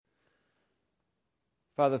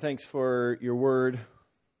Father, thanks for your word.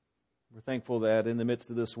 We're thankful that in the midst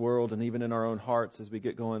of this world and even in our own hearts as we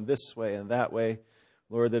get going this way and that way,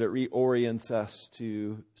 Lord, that it reorients us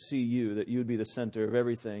to see you, that you would be the center of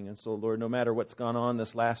everything. And so, Lord, no matter what's gone on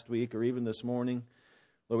this last week or even this morning,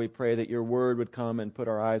 Lord, we pray that your word would come and put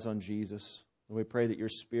our eyes on Jesus. Lord, we pray that your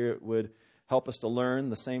Spirit would help us to learn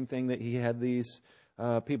the same thing that he had these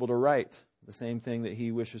people to write, the same thing that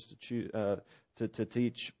he wishes to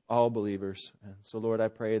teach all believers. And so, Lord, I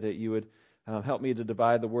pray that you would help me to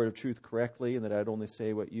divide the word of truth correctly and that I'd only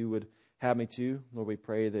say what you would have me to. Lord, we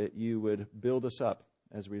pray that you would build us up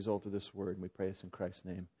as a result of this word. And we pray this in Christ's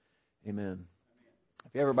name. Amen.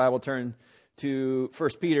 If you have a Bible, turn to 1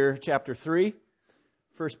 Peter chapter 3.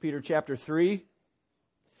 1 Peter chapter 3.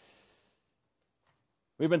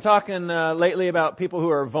 We've been talking lately about people who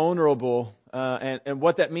are vulnerable and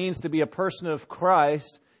what that means to be a person of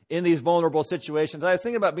Christ in these vulnerable situations. I was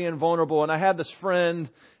thinking about being vulnerable, and I had this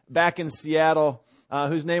friend back in Seattle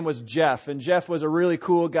whose name was Jeff. And Jeff was a really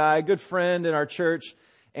cool guy, good friend in our church.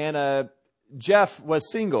 And Jeff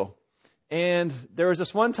was single. And there was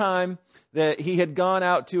this one time that he had gone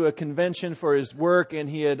out to a convention for his work, and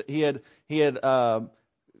he had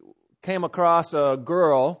came across a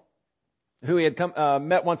girl who he had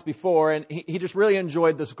met once before, and he just really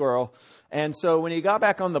enjoyed this girl. And so when he got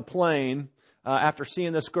back on the plane, after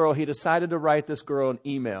seeing this girl, he decided to write this girl an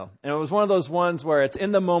email. And it was one of those ones where it's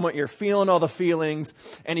in the moment, you're feeling all the feelings,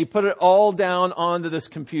 and he put it all down onto this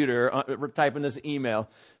computer, typing this email.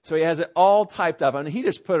 So he has it all typed up, and he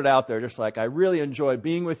just put it out there, just like, I really enjoy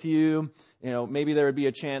being with you. You know, maybe there would be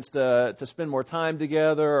a chance to spend more time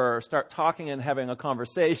together or start talking and having a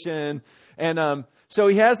conversation. And so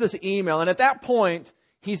he has this email, and at that point,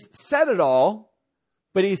 he's said it all,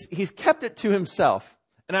 but he's kept it to himself.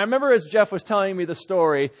 And I remember as Jeff was telling me the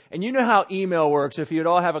story, and you know how email works if you'd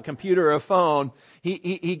all have a computer or a phone,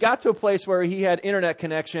 he got to a place where he had internet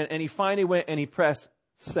connection, and he finally went and he pressed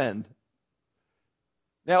send.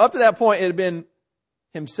 Now, up to that point, it had been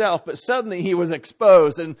himself, but suddenly he was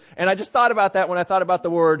exposed. And I just thought about that when I thought about the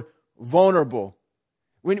word vulnerable.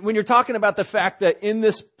 When you're talking about the fact that in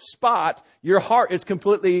this spot, your heart is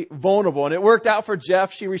completely vulnerable. And it worked out for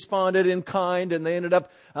Jeff. She responded in kind, and they ended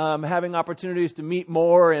up having opportunities to meet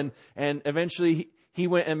more. And eventually he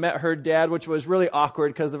went and met her dad, which was really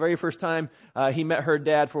awkward because the very first time he met her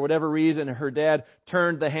dad, for whatever reason, her dad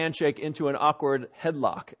turned the handshake into an awkward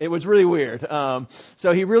headlock. It was really weird.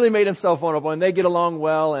 So he really made himself vulnerable, and they get along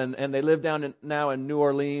well, and they live down now in New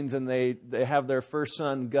Orleans, and they have their first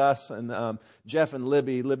son, Gus, and Jeff and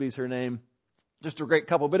Libby. Libby's her name. Just a great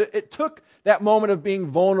couple. But it took that moment of being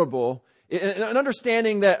vulnerable and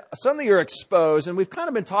understanding that suddenly you're exposed, and we've kind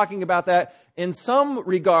of been talking about that in some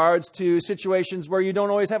regards to situations where you don't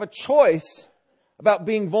always have a choice about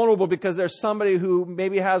being vulnerable because there's somebody who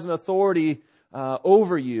maybe has an authority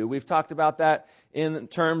over you. We've talked about that in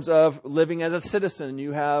terms of living as a citizen.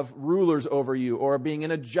 You have rulers over you, or being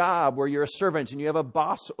in a job where you're a servant and you have a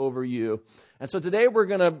boss over you. And so today we're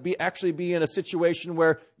going to be in a situation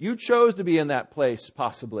where you chose to be in that place,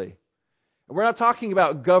 possibly. We're not talking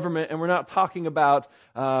about government, and we're not talking about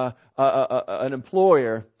an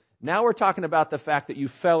employer. Now we're talking about the fact that you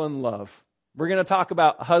fell in love. We're going to talk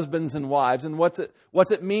about husbands and wives, and what's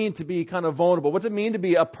it mean to be kind of vulnerable? What's it mean to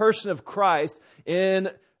be a person of Christ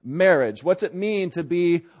in marriage? What's it mean to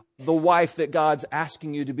be the wife that God's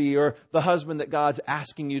asking you to be, or the husband that God's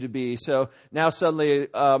asking you to be? So now suddenly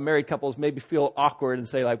married couples maybe feel awkward and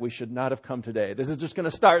say, like, we should not have come today. This is just going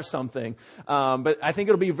to start something. But I think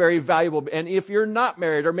it'll be very valuable. And if you're not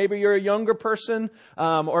married, or maybe you're a younger person,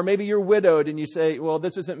 or maybe you're widowed and you say, well,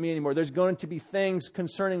 this isn't me anymore. There's going to be things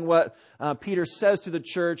concerning what Peter says to the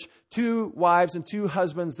church, two wives and two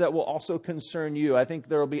husbands, that will also concern you. I think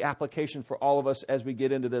there will be application for all of us as we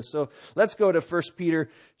get into this. So let's go to 1 Peter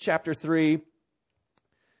chapter 3.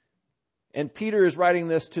 And Peter is writing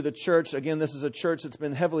this to the church. Again, this is a church that's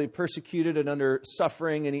been heavily persecuted and under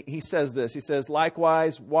suffering. And he says this. He says,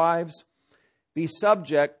 likewise, wives, be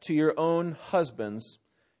subject to your own husbands,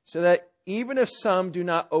 so that even if some do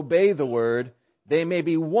not obey the word, they may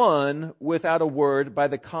be won without a word by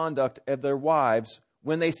the conduct of their wives,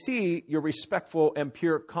 when they see your respectful and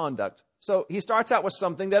pure conduct. So he starts out with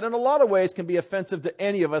something that in a lot of ways can be offensive to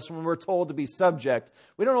any of us when we're told to be subject.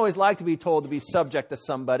 We don't always like to be told to be subject to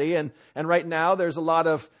somebody. And right now there's a lot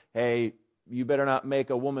of, hey, you better not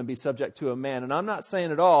make a woman be subject to a man. And I'm not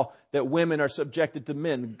saying at all that women are subjected to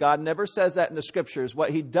men. God never says that in the scriptures.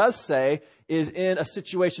 What he does say is in a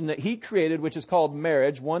situation that he created, which is called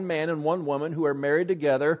marriage, one man and one woman who are married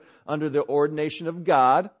together under the ordination of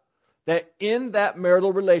God. that in that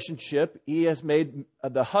marital relationship, he has made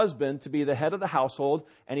the husband to be the head of the household,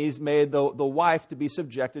 and he's made the wife to be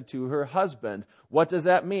subjected to her husband. What does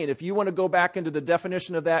that mean? If you want to go back into the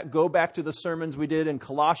definition of that, go back to the sermons we did in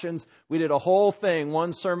Colossians. We did a whole thing,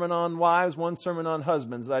 one sermon on wives, one sermon on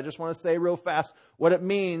husbands. I just want to say real fast what it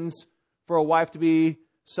means for a wife to be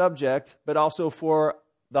subject, but also for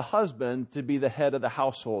the husband to be the head of the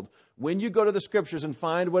household. When you go to the scriptures and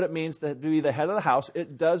find what it means to be the head of the house,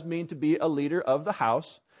 it does mean to be a leader of the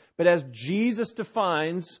house. But as Jesus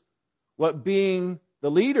defines what being the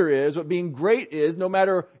leader is, what being great is, no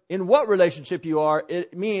matter in what relationship you are,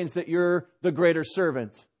 it means that you're the greater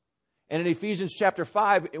servant. And in Ephesians chapter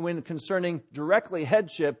 5, when concerning directly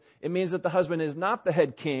headship, it means that the husband is not the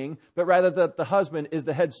head king, but rather that the husband is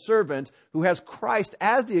the head servant who has Christ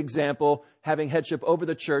as the example, having headship over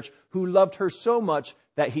the church, who loved her so much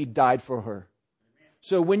that he died for her.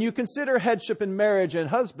 So when you consider headship in marriage and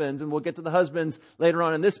husbands, and we'll get to the husbands later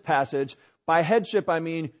on in this passage, by headship I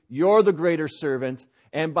mean you're the greater servant,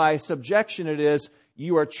 and by subjection it is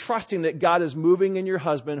you are trusting that God is moving in your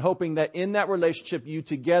husband, hoping that in that relationship you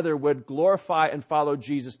together would glorify and follow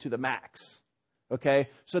Jesus to the max. Okay?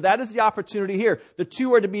 So that is the opportunity here. The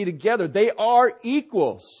two are to be together. They are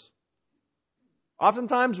equals.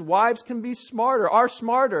 Oftentimes wives can be are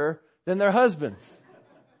smarter than their husbands.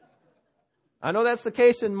 I know that's the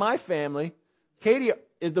case in my family. Katie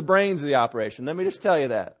is the brains of the operation. Let me just tell you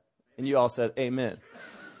that. And you all said amen.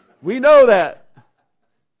 We know that.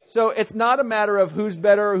 So it's not a matter of who's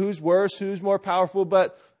better or who's worse, who's more powerful,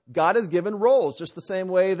 but God has given roles just the same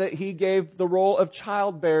way that he gave the role of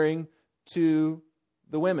childbearing to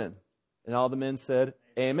the women. And all the men said,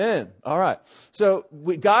 amen. All right. So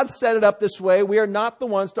God set it up this way. We are not the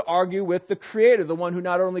ones to argue with the Creator, the one who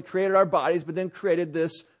not only created our bodies, but then created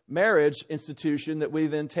this marriage institution that we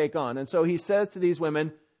then take on. And so he says to these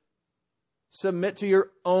women, submit to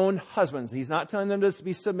your own husbands. He's not telling them to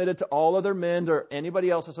be submitted to all other men or anybody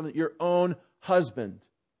else, or something. Your own husband.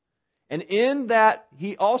 And in that,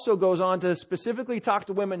 he also goes on to specifically talk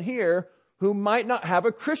to women here who might not have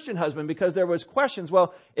a Christian husband, because there was questions.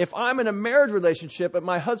 Well, if I'm in a marriage relationship but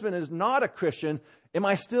my husband is not a Christian, am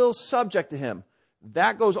I still subject to him?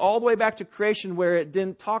 That goes all the way back to creation, where it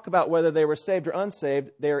didn't talk about whether they were saved or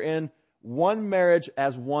unsaved. They are in one marriage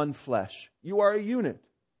as one flesh. You are a unit.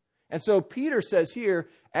 And so Peter says here,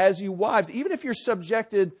 as you wives, even if you're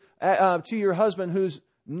subjected to your husband who's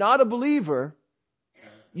not a believer,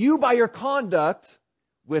 you by your conduct,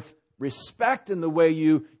 with respect in the way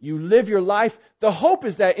you live your life, the hope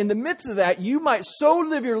is that in the midst of that, you might so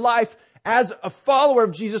live your life as a follower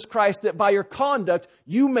of Jesus Christ that by your conduct,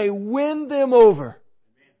 you may win them over.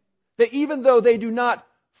 That even though they do not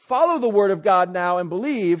follow the Word of God now and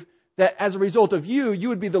believe, that as a result of you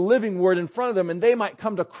would be the living Word in front of them, and they might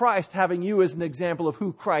come to Christ having you as an example of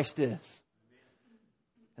who Christ is.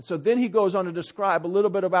 And so then he goes on to describe a little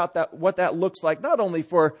bit about that, what that looks like, not only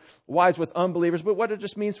for wives with unbelievers, but what it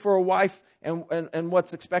just means for a wife and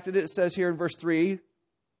what's expected. It says here in verse 3,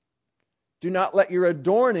 do not let your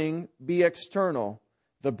adorning be external,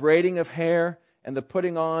 the braiding of hair and the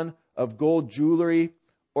putting on of gold jewelry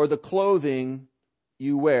or the clothing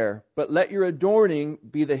you wear, but let your adorning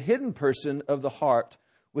be the hidden person of the heart,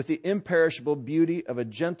 with the imperishable beauty of a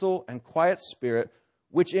gentle and quiet spirit,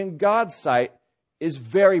 which in God's sight is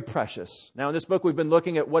very precious. Now in this book we've been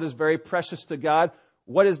looking at what is very precious to God.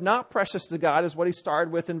 What is not precious to God is what he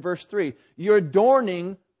started with in verse 3. Your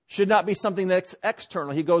adorning should not be something that's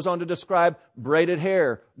external. He goes on to describe braided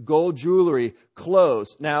hair, gold jewelry,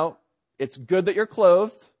 clothes. Now, it's good that you're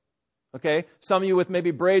clothed. Okay, some of you with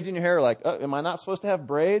maybe braids in your hair are like, oh, am I not supposed to have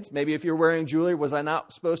braids? Maybe if you're wearing jewelry, was I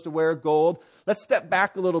not supposed to wear gold? Let's step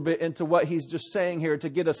back a little bit into what he's just saying here to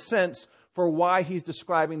get a sense for why he's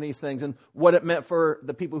describing these things and what it meant for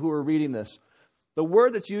the people who are reading this. The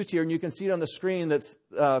word that's used here, and you can see it on the screen, that's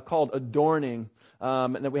called adorning,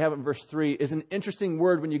 and that we have it in verse 3, is an interesting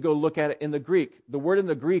word when you go look at it in the Greek. The word in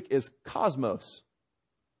the Greek is cosmos.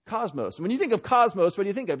 Cosmos. When you think of cosmos, what do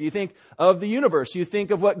you think of? You think of the universe. You think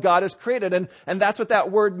of what God has created. And that's what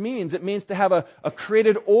that word means. It means to have a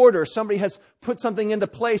created order. Somebody has put something into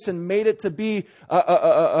place and made it to be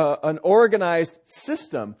an organized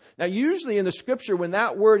system. Now, usually in the scripture, when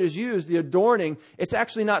that word is used, the adorning, it's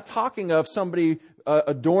actually not talking of somebody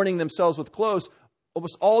adorning themselves with clothes.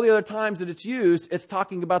 Almost all the other times that it's used, it's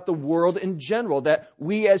talking about the world in general, that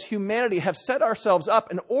we as humanity have set ourselves up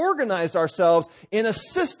and organized ourselves in a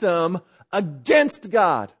system against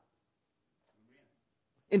God.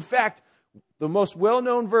 In fact, the most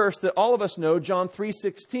well-known verse that all of us know, John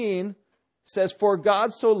 3:16, says, for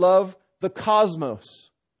God so loved the cosmos,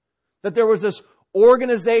 that there was this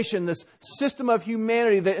organization, this system of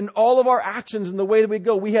humanity that in all of our actions and the way that we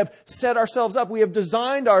go, we have set ourselves up. We have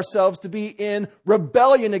designed ourselves to be in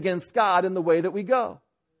rebellion against God in the way that we go.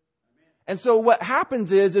 And so what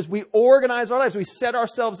happens is we organize our lives. We set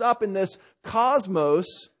ourselves up in this cosmos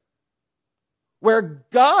where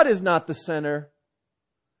God is not the center.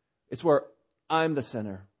 It's where I'm the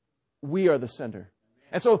center. We are the center.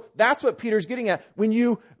 And so that's what Peter's getting at. When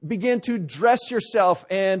you begin to dress yourself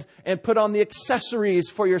and put on the accessories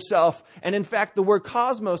for yourself. And in fact, the word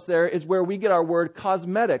cosmos there is where we get our word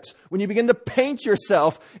cosmetics. When you begin to paint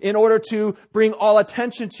yourself in order to bring all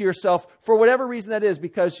attention to yourself for whatever reason that is,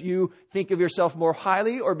 because you think of yourself more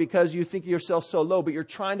highly or because you think of yourself so low, but you're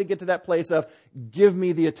trying to get to that place of give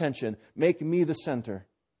me the attention, make me the center.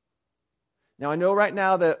 Now, I know right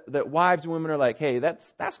now that wives and women are like, hey,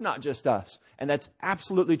 that's not just us. And that's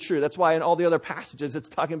absolutely true. That's why in all the other passages, it's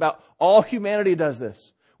talking about all humanity does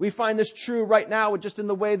this. We find this true right now just in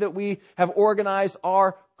the way that we have organized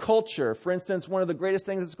our culture. For instance, one of the greatest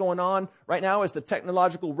things that's going on right now is the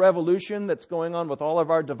technological revolution that's going on with all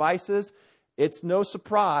of our devices. It's no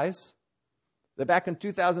surprise that back in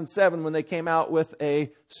 2007, when they came out with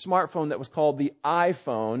a smartphone that was called the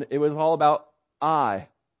iPhone, it was all about I.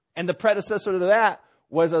 And the predecessor to that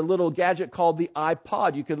was a little gadget called the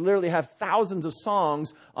iPod. You could literally have thousands of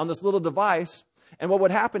songs on this little device. And what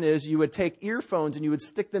would happen is you would take earphones and you would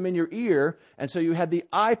stick them in your ear. And so you had the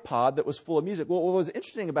iPod that was full of music. Well, what was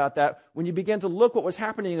interesting about that, when you began to look what was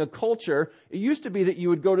happening in a culture, it used to be that you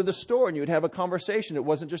would go to the store and you would have a conversation. It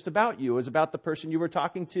wasn't just about you. It was about the person you were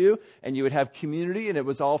talking to. And you would have community and it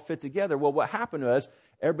was all fit together. Well, what happened was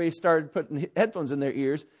everybody started putting headphones in their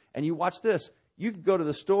ears. And you watch this. You could go to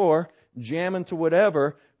the store, jam into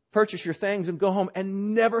whatever, purchase your things, and go home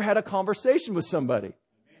and never had a conversation with somebody.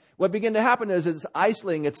 What began to happen is it's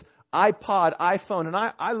isolating. It's iPod, iPhone. And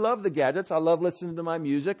I love the gadgets. I love listening to my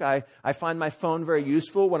music. I find my phone very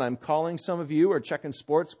useful when I'm calling some of you or checking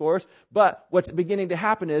sports scores. But what's beginning to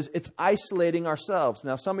happen is it's isolating ourselves.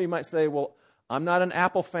 Now, some of you might say, well, I'm not an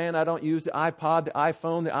Apple fan. I don't use the iPod, the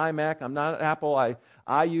iPhone, the iMac. I'm not an Apple.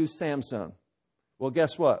 I use Samsung. Well,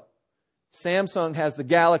 guess what? Samsung has the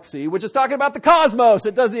Galaxy, which is talking about the cosmos.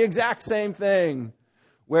 It does the exact same thing.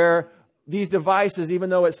 Where these devices, even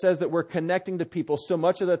though it says that we're connecting to people so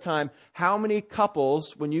much of the time, how many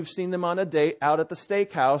couples, when you've seen them on a date out at the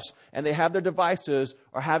steakhouse and they have their devices,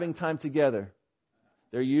 are having time together?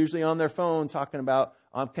 They're usually on their phone talking about,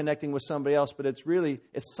 I'm connecting with somebody else, but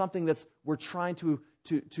it's something that's we're trying to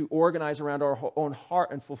organize around our own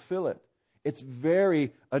heart and fulfill it. It's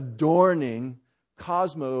very adorning,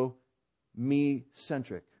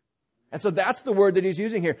 me-centric. And so that's the word that he's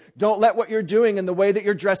using here. Don't let what you're doing and the way that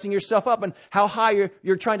you're dressing yourself up and how high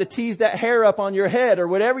you're trying to tease that hair up on your head or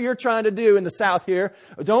whatever you're trying to do in the South here.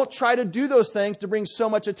 Don't try to do those things to bring so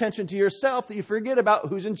much attention to yourself that you forget about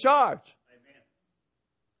who's in charge. Amen.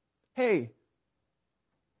 Hey,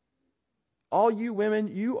 all you women,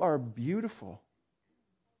 you are beautiful.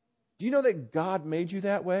 Do you know that God made you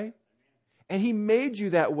that way? And He made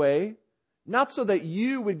you that way not so that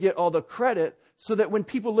you would get all the credit, so that when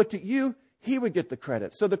people looked at you, He would get the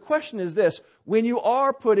credit. So the question is this: when you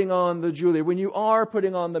are putting on the jewelry, when you are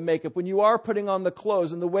putting on the makeup, when you are putting on the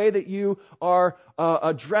clothes, and the way that you are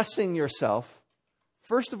dressing yourself,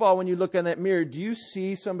 first of all, when you look in that mirror, do you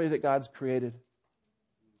see somebody that God's created?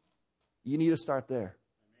 You need to start there.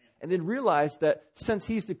 And then realize that since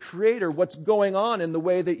He's the creator, what's going on in the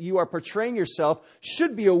way that you are portraying yourself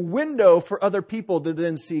should be a window for other people to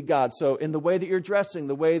then see God. So in the way that you're dressing,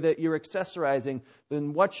 the way that you're accessorizing,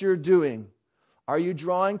 then what you're doing, are you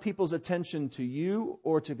drawing people's attention to you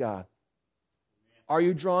or to God? Are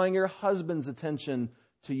you drawing your husband's attention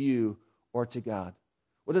to you or to God?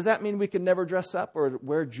 Well, does that mean we can never dress up or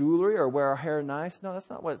wear jewelry or wear our hair nice? No, that's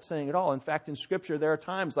not what it's saying at all. In fact, in Scripture, there are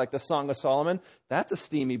times like the Song of Solomon. That's a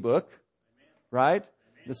steamy book, right?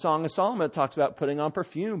 The Song of Solomon talks about putting on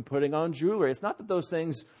perfume, putting on jewelry. It's not that those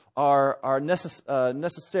things are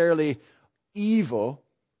necessarily evil.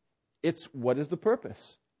 It's what is the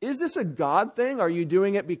purpose? Is this a God thing? Are you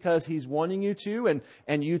doing it because He's wanting you to,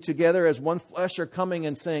 and you together as one flesh are coming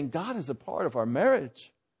and saying, God is a part of our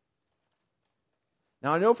marriage?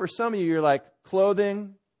 Now, I know for some of you, you're like,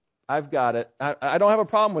 clothing, I've got it. I don't have a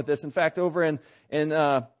problem with this. In fact, over in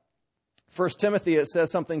 1 Timothy, it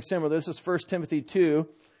says something similar. This is 1 Timothy 2,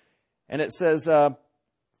 and it says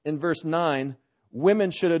in verse 9, women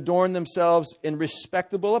should adorn themselves in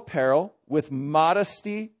respectable apparel with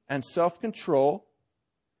modesty and self-control,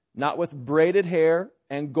 not with braided hair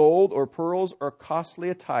and gold or pearls or costly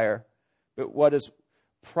attire, but what is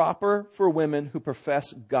proper for women who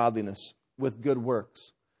profess godliness with good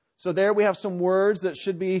works. So there we have some words that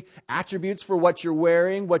should be attributes for what you're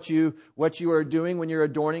wearing, what you are doing when you're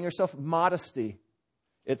adorning yourself. Modesty,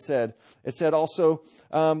 it said. It said also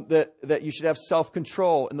that you should have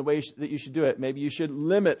self-control in the way that you should do it. Maybe you should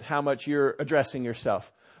limit how much you're addressing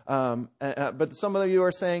yourself. But some of you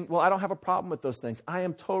are saying, well, I don't have a problem with those things. I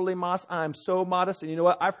am totally modest. I am so modest. And you know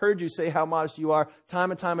what? I've heard you say how modest you are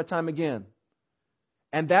time and time and time again.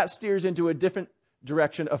 And that steers into a different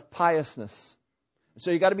direction of piousness. So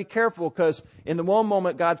you got to be careful, because in the one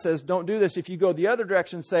moment God says, don't do this. If you go the other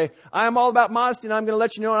direction and say, I am all about modesty and I'm going to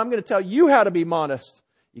let you know and I'm going to tell you how to be modest.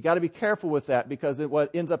 You got to be careful with that, because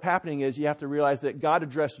what ends up happening is you have to realize that God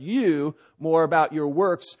addressed you more about your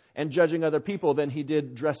works and judging other people than He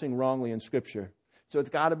did dressing wrongly in Scripture. So it's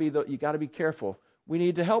got to be you got to be careful. We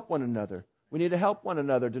need to help one another. We need to help one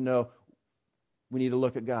another to know we need to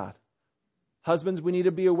look at God. Husbands, we need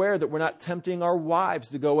to be aware that we're not tempting our wives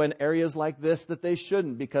to go in areas like this that they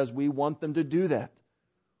shouldn't, because we want them to do that.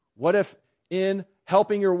 What if in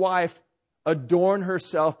helping your wife adorn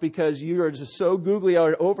herself because you are just so googly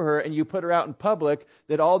over her and you put her out in public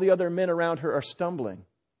that all the other men around her are stumbling?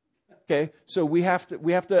 Okay, so we have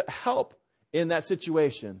to help in that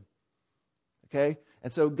situation. Okay,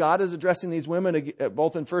 and so God is addressing these women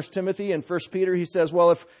both in 1 Timothy and 1 Peter. He says, well,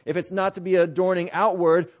 if it's not to be adorning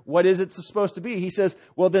outward, what is it supposed to be? He says,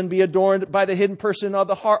 well, then be adorned by the hidden person of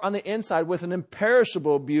the heart on the inside with an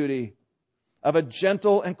imperishable beauty of a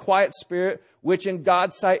gentle and quiet spirit, which in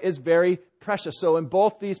God's sight is very precious. So in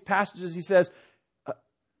both these passages, he says,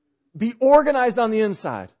 be organized on the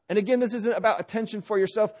inside. And again, this isn't about attention for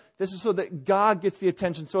yourself. This is so that God gets the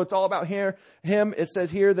attention. So it's all about Him. It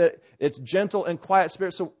says here that it's gentle and quiet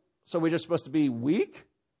spirit. So we're just supposed to be weak?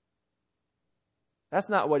 That's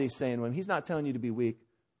not what He's saying. He's not telling you to be weak.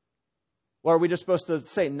 Or are we just supposed to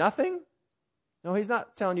say nothing? No, He's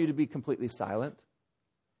not telling you to be completely silent.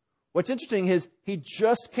 What's interesting is He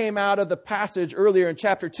just came out of the passage earlier in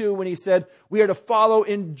chapter 2 when He said we are to follow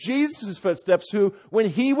in Jesus' footsteps, who, when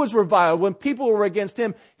He was reviled, when people were against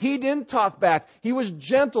Him, He didn't talk back. He was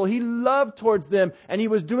gentle. He loved towards them. And He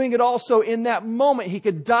was doing it also in that moment. He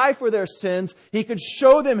could die for their sins. He could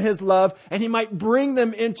show them His love. And He might bring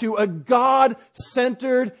them into a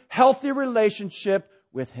God-centered, healthy relationship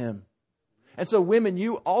with Him. And so women,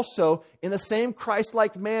 you also, in the same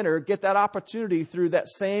Christ-like manner, get that opportunity through that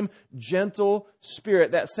same gentle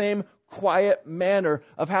spirit, that same quiet manner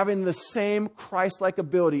of having the same Christ-like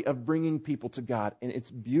ability of bringing people to God. And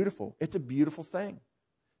it's beautiful. It's a beautiful thing.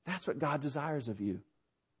 That's what God desires of you.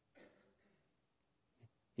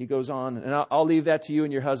 He goes on, and I'll leave that to you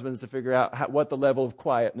and your husbands to figure out what the level of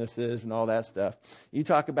quietness is and all that stuff. You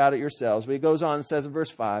talk about it yourselves. But he goes on and says in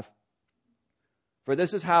verse 5, for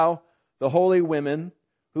this is how the holy women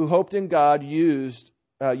who hoped in God used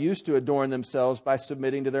to adorn themselves by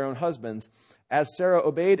submitting to their own husbands, as Sarah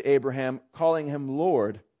obeyed Abraham, calling him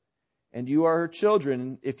Lord. And you are her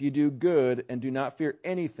children if you do good and do not fear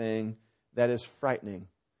anything that is frightening.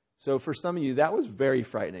 So for some of you, that was very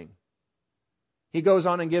frightening. He goes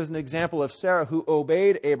on and gives an example of Sarah, who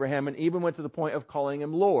obeyed Abraham and even went to the point of calling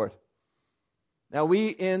him Lord. Now, we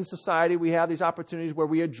in society, we have these opportunities where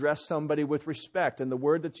we address somebody with respect. And the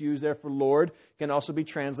word that's used there for Lord can also be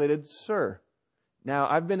translated sir. Now,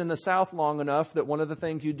 I've been in the South long enough that one of the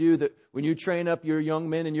things you do, that when you train up your young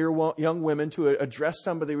men and your young women to address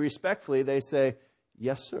somebody respectfully, they say,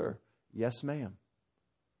 yes, sir. Yes, ma'am.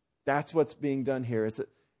 That's what's being done here. It's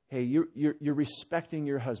hey, you're respecting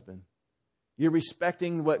your husband. You're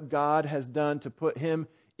respecting what God has done to put him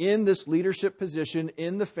in this leadership position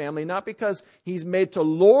in the family, not because he's made to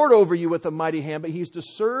lord over you with a mighty hand, but he's to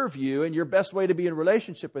serve you. And your best way to be in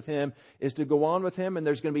relationship with him is to go on with him. And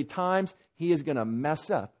there's going to be times he is going to mess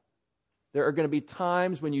up. There are going to be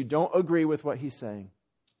times when you don't agree with what he's saying.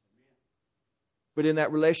 But in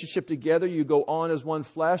that relationship together, you go on as one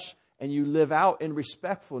flesh and you live out in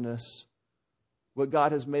respectfulness what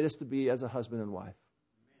God has made us to be as a husband and wife.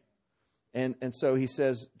 And so he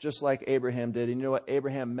says, just like Abraham did. And you know what?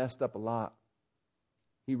 Abraham messed up a lot.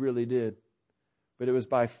 He really did. But it was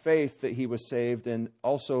by faith that he was saved. And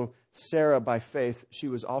also Sarah, by faith, she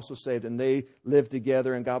was also saved. And they lived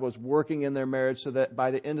together. And God was working in their marriage so that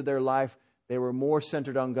by the end of their life, they were more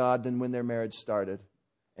centered on God than when their marriage started.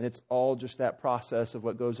 And it's all just that process of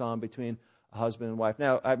what goes on between a husband and wife.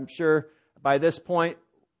 Now, I'm sure by this point,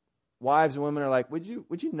 wives and women are like, would you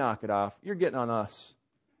knock it off? You're getting on us.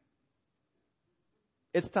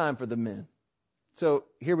 It's time for the men. So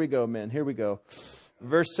here we go, men. Here we go.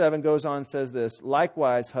 Verse 7 goes on and says this.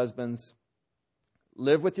 Likewise, husbands,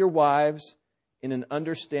 live with your wives in an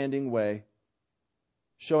understanding way,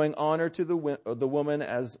 showing honor to the woman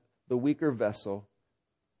as the weaker vessel,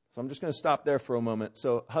 So I'm just going to stop there for a moment.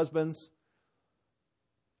 So husbands,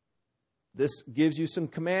 this gives you some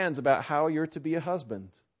commands about how you're to be a husband.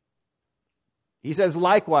 He says,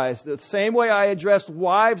 likewise, the same way I addressed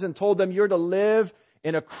wives and told them you're to live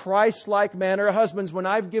in a Christ-like manner. Husbands, when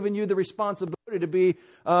I've given you the responsibility to be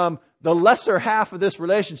the lesser half of this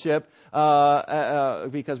relationship,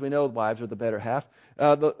 because we know wives are the better half,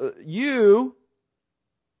 you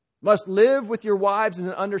must live with your wives in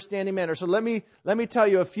an understanding manner. So let me tell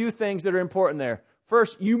you a few things that are important there.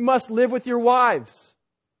 First, you must live with your wives.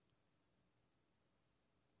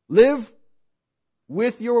 Live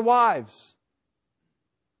with your wives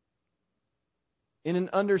in an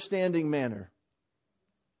understanding manner.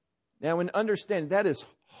 Now, in understanding, that is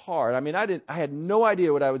hard. I mean, I had no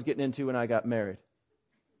idea what I was getting into when I got married.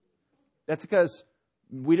 That's because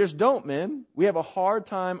we just don't, men. We have a hard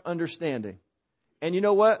time understanding. And you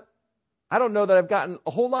know what? I don't know that I've gotten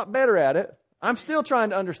a whole lot better at it. I'm still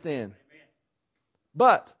trying to understand.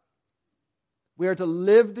 But we are to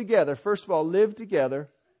live together. First of all, live together.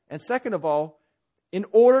 And second of all, in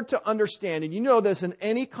order to understand, and you know this in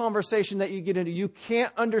any conversation that you get into, you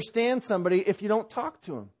can't understand somebody if you don't talk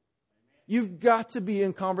to them. You've got to be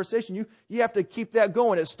in conversation. You have to keep that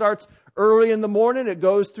going. It starts early in the morning. It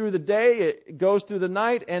goes through the day. It goes through the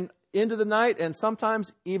night and into the night. And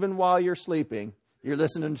sometimes even while you're sleeping, you're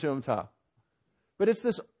listening to them talk. But it's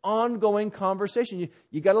this ongoing conversation.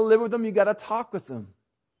 You got to live with them. You got to talk with them.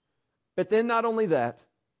 But then not only that,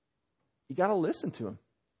 you got to listen to them.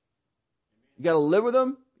 You got to live with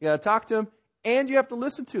them. You got to talk to them. And you have to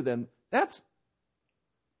listen to them. That's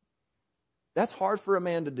hard for a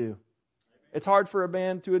man to do. It's hard for a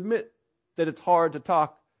man to admit that it's hard to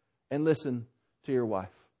talk and listen to your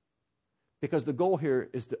wife. Because the goal here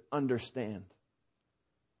is to understand.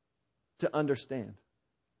 To understand.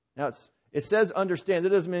 Now, it says understand. That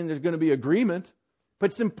doesn't mean there's going to be agreement. But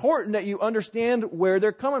it's important that you understand where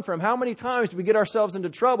they're coming from. How many times do we get ourselves into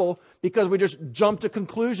trouble because we just jump to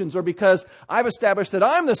conclusions, or because I've established that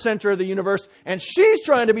I'm the center of the universe and she's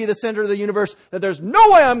trying to be the center of the universe, that there's no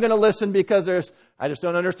way I'm going to listen because I just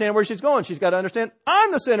don't understand where she's going. She's got to understand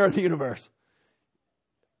I'm the center of the universe.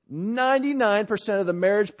 99% of the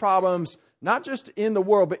marriage problems, not just in the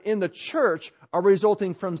world, but in the church, are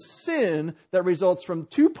resulting from sin that results from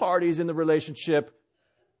two parties in the relationship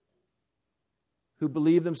who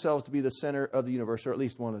believe themselves to be the center of the universe, or at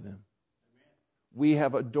least one of them. We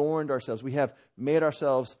have adorned ourselves. We have made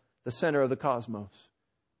ourselves the center of the cosmos.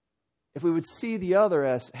 If we would see the other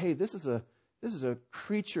as, hey, this is a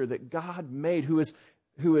creature that God made who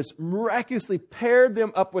has miraculously paired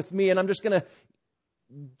them up with me, and I'm just going to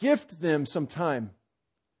gift them some time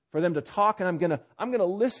for them to talk, and I'm going to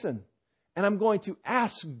listen. And I'm going to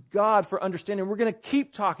ask God for understanding. We're going to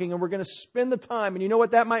keep talking, and we're going to spend the time. And you know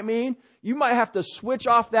what that might mean? You might have to switch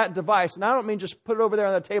off that device. And I don't mean just put it over there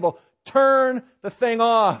on the table. Turn the thing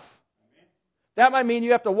off. That might mean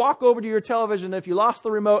you have to walk over to your television if you lost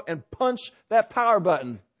the remote and punch that power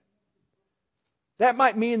button. That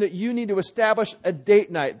might mean that you need to establish a date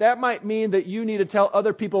night. That might mean that you need to tell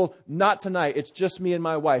other people, not tonight, it's just me and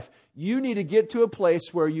my wife. You need to get to a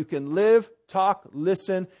place where you can live, talk,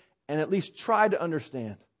 listen, and at least try to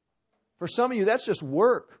understand. For some of you, that's just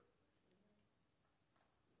work.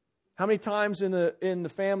 How many times in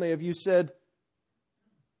the family have you said,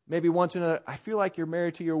 maybe once or another, I feel like you're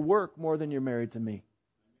married to your work more than you're married to me?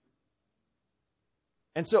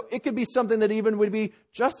 And so it could be something that even would be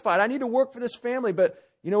justified. I need to work for this family, but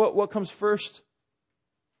you know what? What comes first?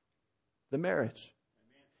 The marriage.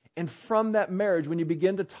 And from that marriage, when you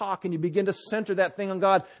begin to talk and you begin to center that thing on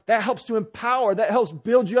God, that helps to empower, that helps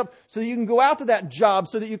build you up so that you can go out to that job,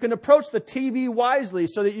 so that you can approach the TV wisely,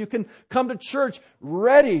 so that you can come to church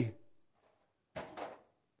ready.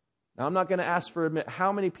 Now, I'm not going to ask for admit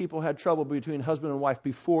how many people had trouble between husband and wife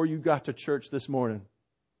before you got to church this morning.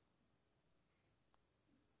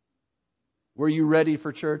 Were you ready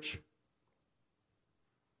for church?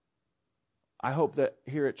 I hope that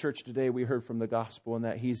here at church today we heard from the gospel and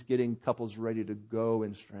that He's getting couples ready to go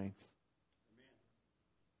in strength.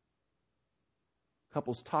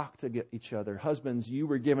 Couples talk to each other. Husbands, you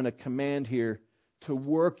were given a command here to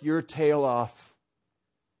work your tail off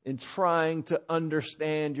in trying to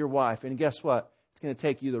understand your wife. And guess what? It's going to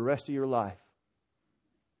take you the rest of your life.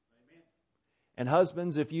 Amen. And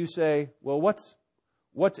husbands, if you say, well,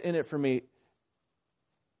 what's in it for me?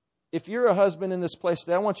 If you're a husband in this place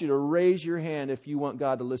today, I want you to raise your hand if you want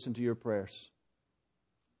God to listen to your prayers.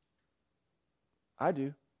 I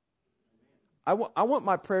do. I want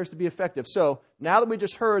my prayers to be effective. So now that we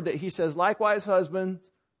just heard that He says, likewise, husbands,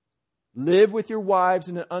 live with your wives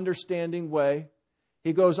in an understanding way.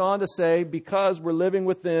 he goes on to say, because we're living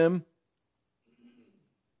with them,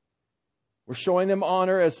 we're showing them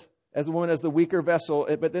honor as the woman, as the weaker vessel.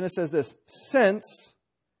 But then it says this, since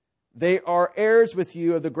they are heirs with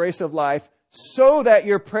you of the grace of life, so that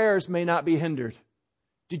your prayers may not be hindered.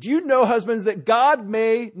 Did you know, husbands, that God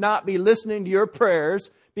may not be listening to your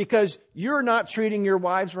prayers because you're not treating your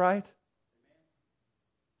wives right?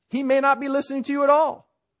 He may not be listening to you at all.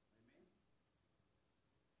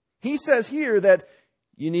 He says here that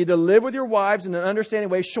you need to live with your wives in an understanding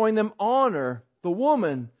way, showing them honor, the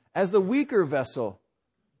woman, as the weaker vessel.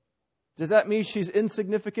 Does that mean she's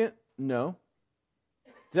insignificant? No.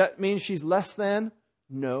 Does that mean she's less than?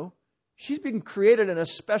 No. She's been created in a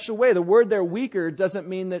special way. The word there, weaker, doesn't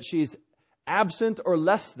mean that she's absent or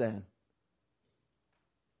less than.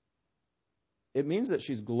 It means that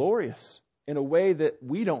she's glorious in a way that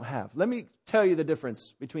we don't have. Let me tell you the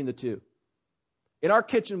difference between the two. In our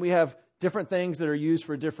kitchen, we have different things that are used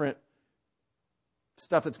for different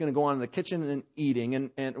stuff that's going to go on in the kitchen and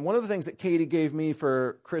eating. And one of the things that Katie gave me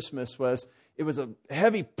for Christmas was, it was a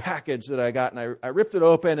heavy package that I got, and I ripped it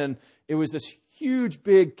open, and it was this huge,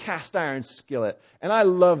 big cast iron skillet. And I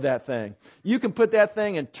love that thing. You can put that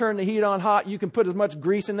thing and turn the heat on hot. You can put as much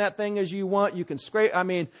grease in that thing as you want. You can scrape. I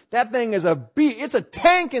mean, that thing is it's a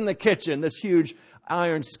tank in the kitchen, this huge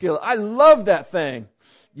iron skillet. I love that thing.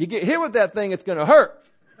 You get hit with that thing, it's going to hurt.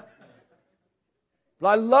 But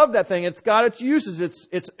I love that thing. It's got its uses.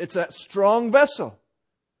 It's a strong vessel.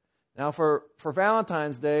 Now, for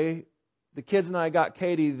Valentine's Day, the kids and I got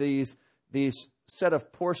Katie these set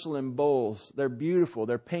of porcelain bowls. They're beautiful.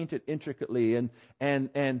 They're painted intricately. And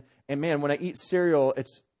man, when I eat cereal,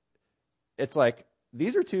 it's like,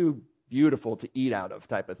 these are too beautiful to eat out of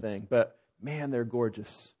type of thing. But man, they're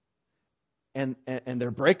gorgeous. And they're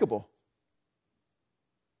breakable.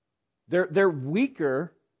 They're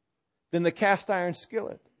weaker than the cast iron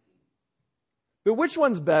skillet. But which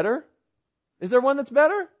one's better? Is there one that's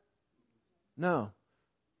better? No.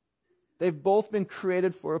 They've both been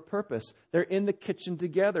created for a purpose. They're in the kitchen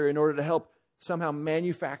together in order to help somehow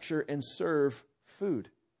manufacture and serve food.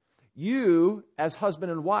 You, as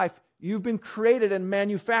husband and wife, you've been created and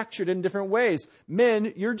manufactured in different ways.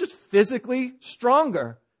 Men, you're just physically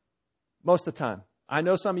stronger most of the time. I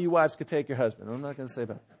know some of you wives could take your husband. I'm not going to say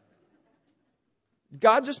that.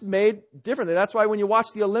 God just made differently. That's why when you watch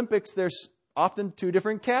the Olympics, there's often two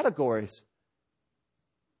different categories.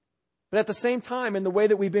 But at the same time, in the way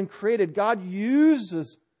that we've been created, God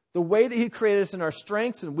uses the way that He created us in our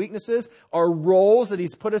strengths and weaknesses, our roles that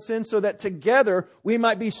He's put us in, so that together we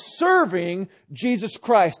might be serving Jesus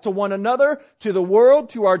Christ to one another, to the world,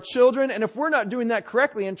 to our children. And if we're not doing that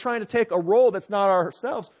correctly and trying to take a role that's not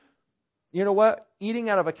ourselves, you know what? Eating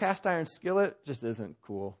out of a cast iron skillet just isn't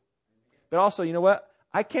cool. But also, you know what?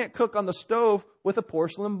 I can't cook on the stove with a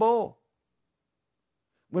porcelain bowl.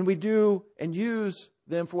 When we do and use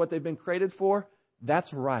them for what they've been created for,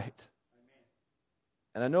 that's right.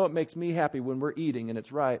 And I know it makes me happy when we're eating and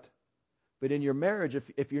it's right. But in your marriage,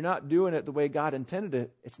 if you're not doing it the way God intended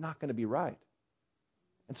it, it's not going to be right.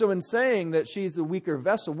 And so in saying that she's the weaker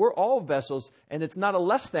vessel, we're all vessels, and it's not a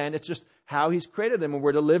less than, it's just how He's created them, and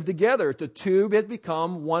we're to live together. The two has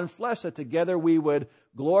become one flesh, that together we would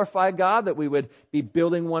glorify God, that we would be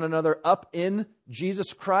building one another up in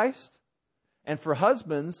Jesus Christ. And for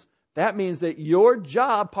husbands, that means that your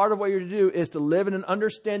job, part of what you're to do, is to live in an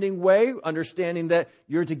understanding way, understanding that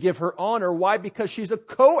you're to give her honor. Why? Because she's a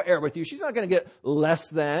co-heir with you. She's not going to get less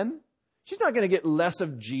than. She's not going to get less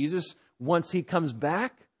of Jesus once He comes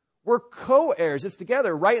back. We're co-heirs. It's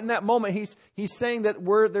together. Right in that moment, he's saying that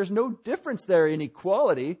there's no difference there in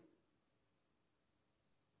equality.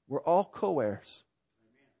 We're all co-heirs.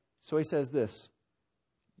 So he says this,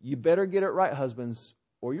 you better get it right, husbands,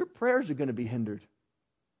 or your prayers are going to be hindered.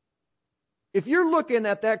 If you're looking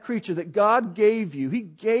at that creature that God gave you, He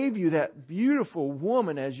gave you that beautiful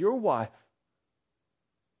woman as your wife,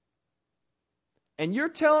 and you're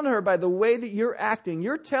telling her by the way that you're acting,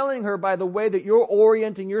 you're telling her by the way that you're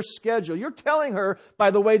orienting your schedule, you're telling her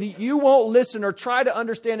by the way that you won't listen or try to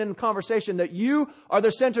understand in conversation that you are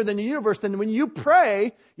the center of the universe, then when you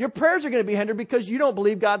pray, your prayers are going to be hindered because you don't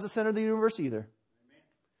believe God's the center of the universe either.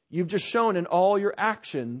 You've just shown in all your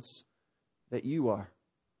actions that you are.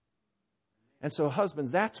 And so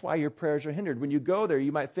husbands, that's why your prayers are hindered. When you go there,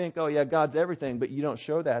 you might think, oh yeah, God's everything, but you don't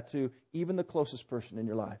show that to even the closest person in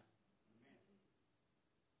your life.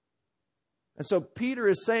 And so Peter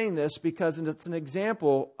is saying this because it's an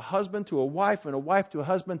example, a husband to a wife and a wife to a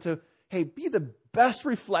husband, to, hey, be the best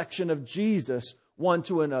reflection of Jesus one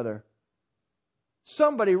to another.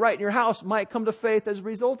 Somebody right in your house might come to faith as a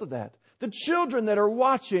result of that. The children that are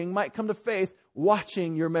watching might come to faith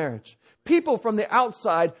watching your marriage. People from the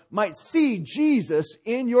outside might see Jesus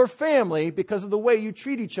in your family because of the way you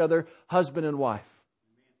treat each other, husband and wife.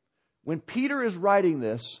 When Peter is writing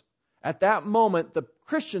this, at that moment, the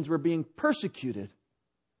Christians were being persecuted.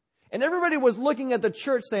 And everybody was looking at the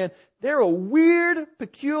church saying, they're a weird,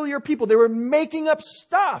 peculiar people. They were making up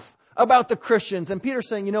stuff about the Christians. And Peter's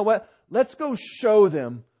saying, you know what? Let's go show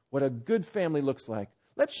them what a good family looks like.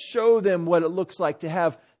 Let's show them what it looks like to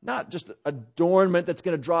have not just adornment that's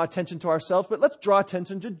going to draw attention to ourselves, but let's draw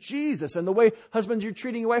attention to Jesus. And the way, husbands, you're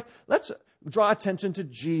treating your wife, let's draw attention to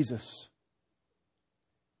Jesus.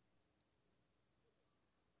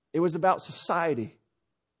 It was about society.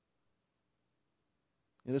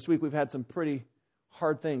 And this week we've had some pretty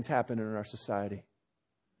hard things happen in our society.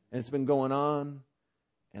 And it's been going on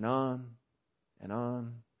and on and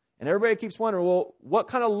on. And everybody keeps wondering, well, what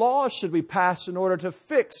kind of laws should we pass in order to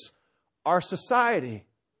fix our society?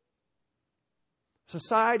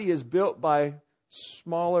 Society is built by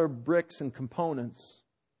smaller bricks and components.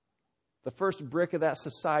 The first brick of that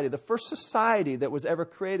society, the first society that was ever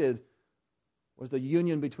created was the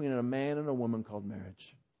union between a man and a woman called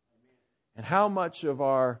marriage. And how much of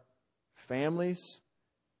our families,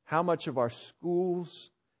 how much of our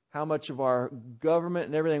schools, how much of our government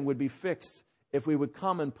and everything would be fixed if we would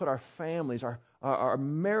come and put our families, our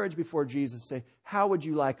marriage before Jesus and say, how would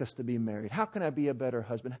you like us to be married? How can I be a better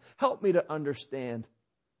husband? Help me to understand.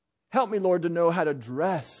 Help me, Lord, to know how to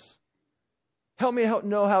dress. Help me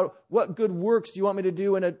know what good works do you want me to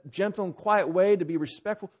do in a gentle and quiet way to be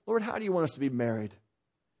respectful? Lord, how do you want us to be married?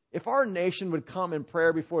 If our nation would come in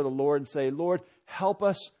prayer before the Lord and say, Lord, help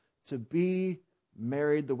us to be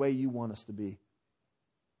married the way you want us to be,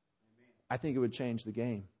 I think it would change the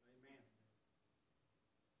game.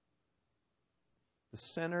 The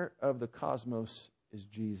center of the cosmos is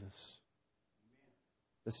Jesus.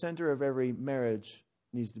 The center of every marriage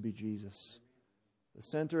needs to be Jesus. The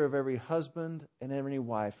center of every husband and every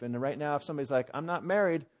wife. And right now, if somebody's like, I'm not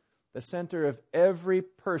married, the center of every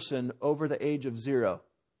person over the age of 0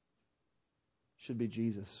 should be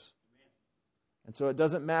Jesus. And so it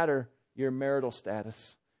doesn't matter your marital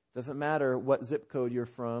status. It doesn't matter what zip code you're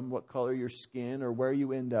from, what color your skin, or where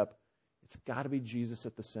you end up. It's got to be Jesus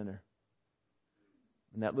at the center.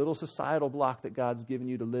 And that little societal block that God's given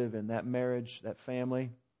you to live in, that marriage, that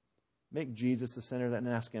family, make Jesus the center of that and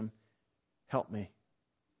ask Him, help me.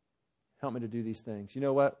 Help me to do these things. You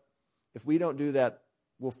know what? If we don't do that,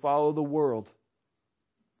 we'll follow the world.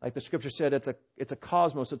 Like the Scripture said, it's a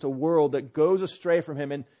cosmos, it's a world that goes astray from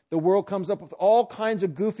Him. And the world comes up with all kinds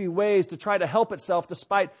of goofy ways to try to help itself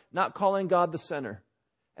despite not calling God the center.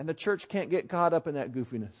 And the church can't get caught up in that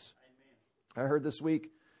goofiness. Amen. I heard this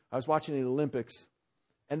week, I was watching the Olympics,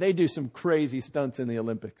 and they do some crazy stunts in the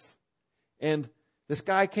Olympics. And this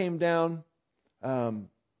guy came down, and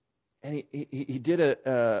he did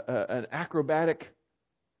an acrobatic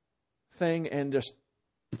thing, and just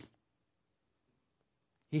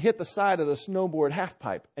he hit the side of the snowboard half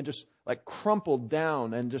pipe and just like crumpled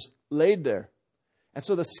down and just laid there. And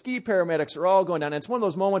so the ski paramedics are all going down. And it's one of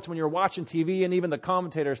those moments when you're watching TV and even the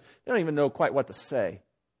commentators, they don't even know quite what to say.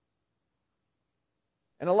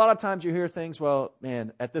 And a lot of times you hear things, well,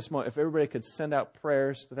 man, at this moment, if everybody could send out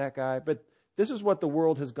prayers to that guy. But this is what the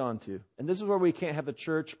world has gone to. And this is where we can't have the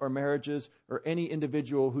church or marriages or any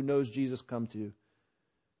individual who knows Jesus come to.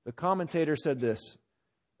 The commentator said this,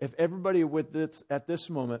 if everybody with this, at this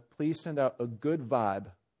moment, please send out a good vibe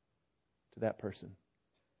to that person.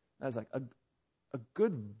 And I was like, a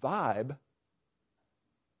good vibe?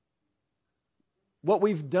 What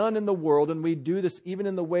we've done in the world, and we do this even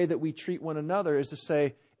in the way that we treat one another, is to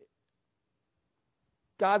say,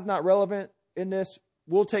 God's not relevant in this.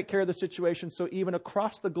 We'll take care of the situation. So even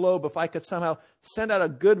across the globe, if I could somehow send out a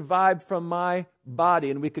good vibe from my body,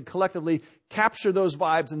 and we could collectively capture those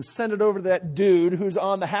vibes and send it over to that dude who's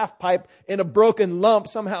on the half pipe in a broken lump,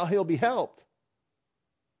 somehow he'll be helped.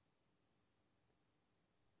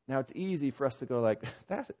 Now, it's easy for us to go like,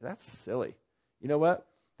 that's silly. You know what?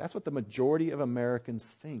 That's what the majority of Americans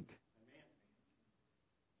think.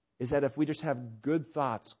 Is that if we just have good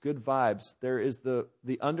thoughts, good vibes, there is the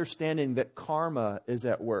understanding that karma is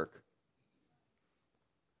at work.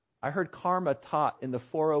 I heard karma taught in the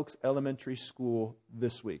Four Oaks Elementary School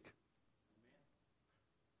this week.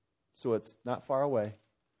 So it's not far away.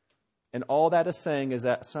 And all that is saying is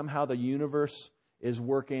that somehow the universe is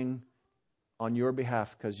working on your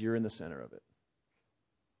behalf because you're in the center of it.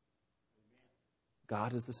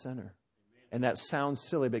 God is the center. And that sounds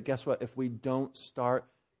silly, but guess what? If we don't start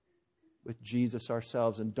with Jesus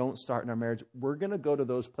ourselves and don't start in our marriage, we're going to go to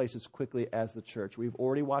those places quickly as the church. We've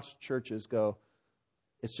already watched churches go,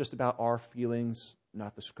 it's just about our feelings,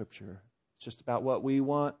 not the Scripture. It's just about what we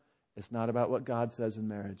want. It's not about what God says in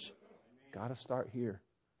marriage. Got to start here.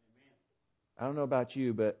 I don't know about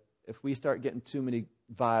you, but if we start getting too many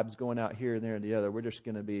vibes going out here and there and the other, we're just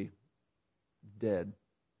going to be dead.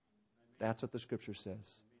 That's what the Scripture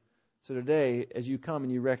says. So today, as you come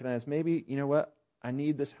and you recognize, maybe, you know what? I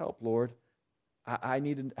need this help, Lord. I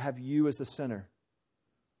need to have you as the center.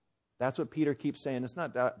 That's what Peter keeps saying. It's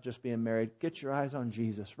not just being married. Get your eyes on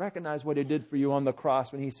Jesus. Recognize what He did for you on the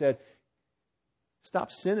cross when He said,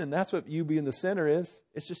 stop sinning. That's what you being the sinner is.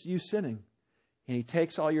 It's just you sinning. And He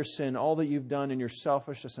takes all your sin, all that you've done in your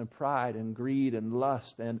selfishness and pride and greed and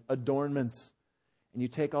lust and adornments, and you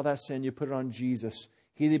take all that sin, you put it on Jesus.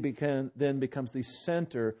 He then becomes the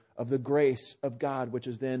center of the grace of God, which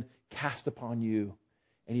is then cast upon you.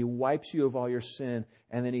 And He wipes you of all your sin,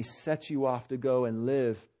 and then He sets you off to go and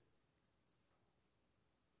live.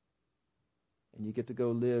 And you get to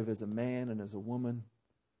go live as a man and as a woman.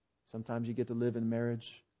 Sometimes you get to live in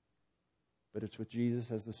marriage, but it's with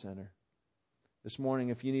Jesus as the center. This morning,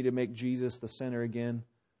 if you need to make Jesus the center again,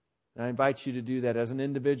 and I invite you to do that as an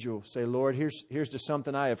individual. Say, Lord, here's just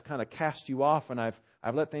something I have kind of cast you off, and I've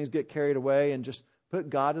let things get carried away, and just put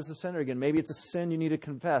God as the center again. Maybe it's a sin you need to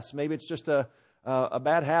confess. Maybe it's just a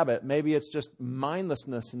bad habit. Maybe it's just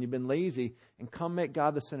mindlessness and you've been lazy, and come make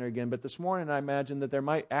God the center again. But this morning, I imagine that there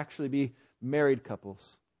might actually be married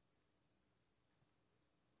couples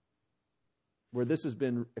where this has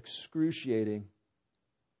been excruciating.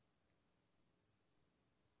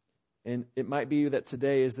 And it might be that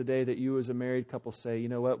today is the day that you as a married couple say, you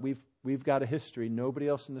know what, we've got a history nobody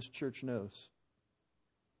else in this church knows.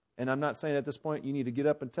 And I'm not saying at this point you need to get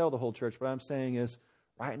up and tell the whole church. What I'm saying is,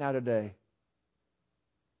 right now today,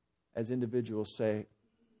 as individuals, say,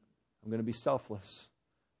 I'm going to be selfless.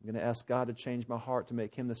 I'm going to ask God to change my heart to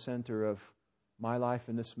make Him the center of my life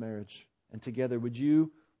in this marriage. And together, would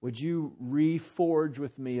you reforge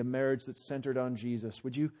with me a marriage that's centered on Jesus?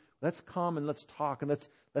 Let's come and let's talk, and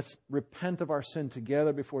let's repent of our sin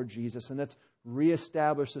together before Jesus, and let's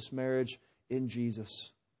reestablish this marriage in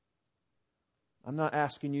Jesus. I'm not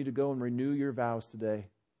asking you to go and renew your vows today.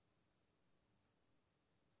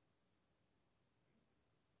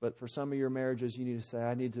 But for some of your marriages, you need to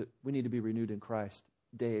say, we need to be renewed in Christ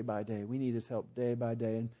day by day. We need His help day by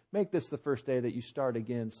day. And make this the first day that you start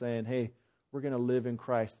again saying, hey, we're going to live in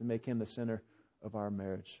Christ and make Him the center of our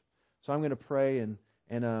marriage. So I'm going to pray, and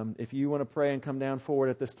if you want to pray and come down forward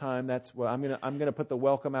at this time, that's what I'm going to put the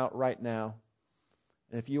welcome out right now.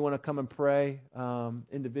 And if you want to come and pray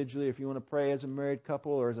individually, if you want to pray as a married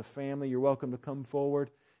couple or as a family, you're welcome to come forward.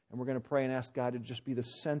 And we're going to pray and ask God to just be the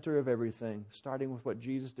center of everything, starting with what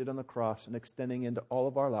Jesus did on the cross and extending into all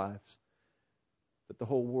of our lives, that the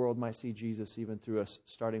whole world might see Jesus even through us,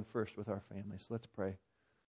 starting first with our families. Let's pray.